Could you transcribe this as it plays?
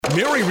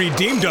Mary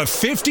redeemed a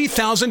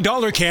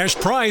 $50,000 cash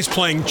prize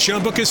playing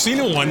Chumba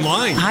Casino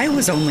online. I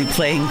was only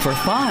playing for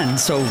fun,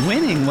 so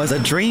winning was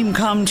a dream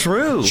come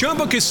true.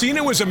 Chumba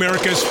Casino is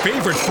America's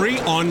favorite free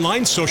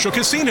online social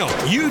casino.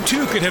 You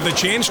too could have the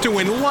chance to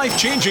win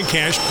life-changing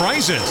cash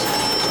prizes.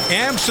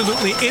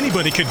 Absolutely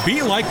anybody could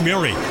be like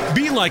Mary.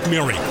 Be like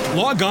Mary.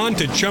 Log on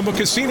to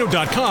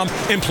ChumbaCasino.com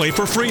and play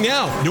for free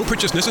now. No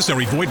purchase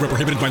necessary. Void where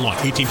prohibited by law.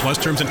 18 plus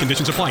terms and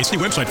conditions apply. See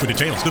website for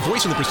details. The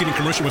voice in the preceding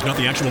commercial was not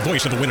the actual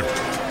voice of the winner.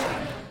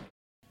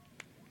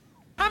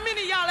 How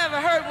many of y'all ever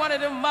heard one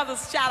of them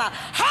mothers shout out,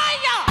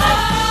 "Hi-ya!"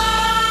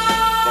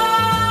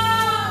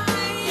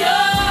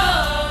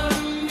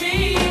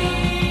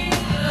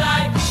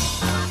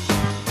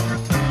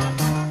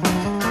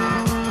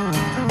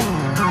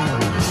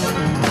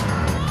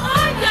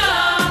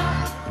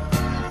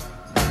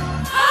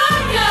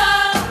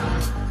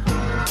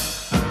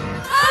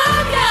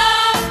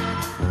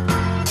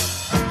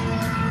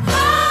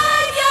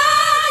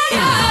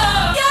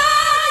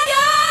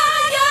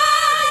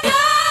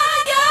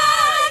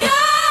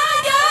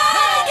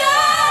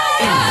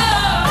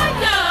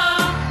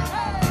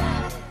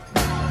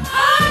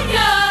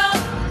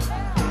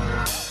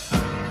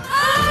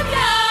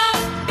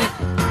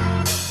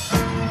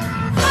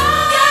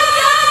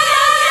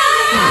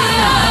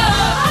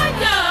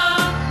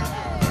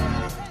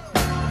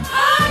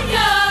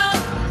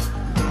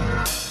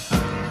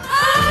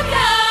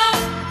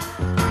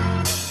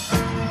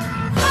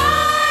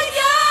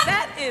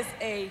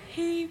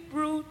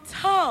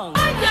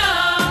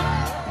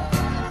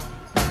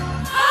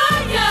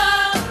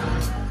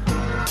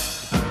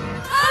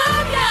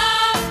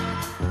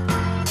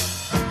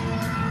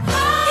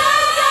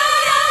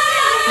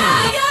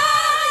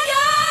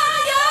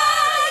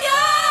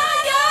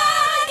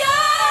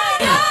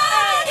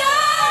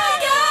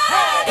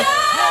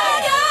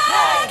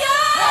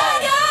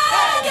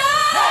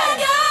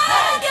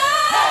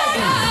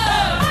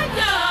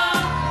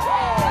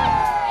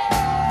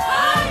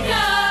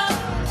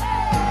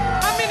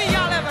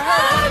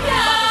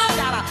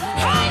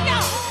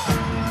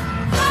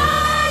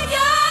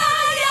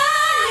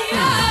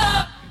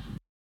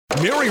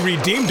 Mary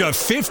redeemed a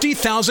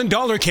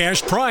 $50,000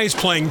 cash prize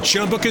playing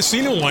Chumba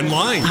Casino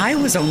online. I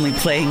was only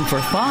playing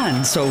for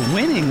fun, so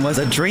winning was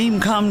a dream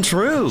come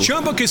true.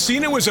 Chumba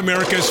Casino is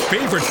America's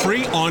favorite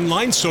free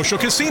online social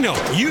casino.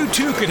 You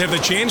too could have the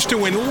chance to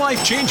win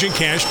life-changing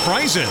cash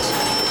prizes.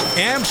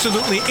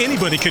 Absolutely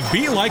anybody could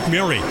be like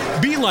Mary.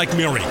 Be like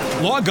Mary.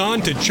 Log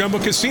on to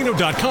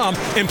ChumbaCasino.com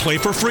and play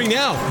for free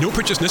now. No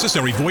purchase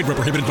necessary. Void where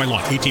prohibited by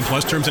law. 18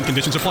 plus terms and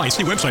conditions apply.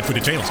 See website for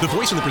details. The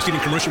voice in the preceding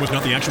commercial was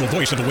not the actual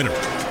voice of the winner.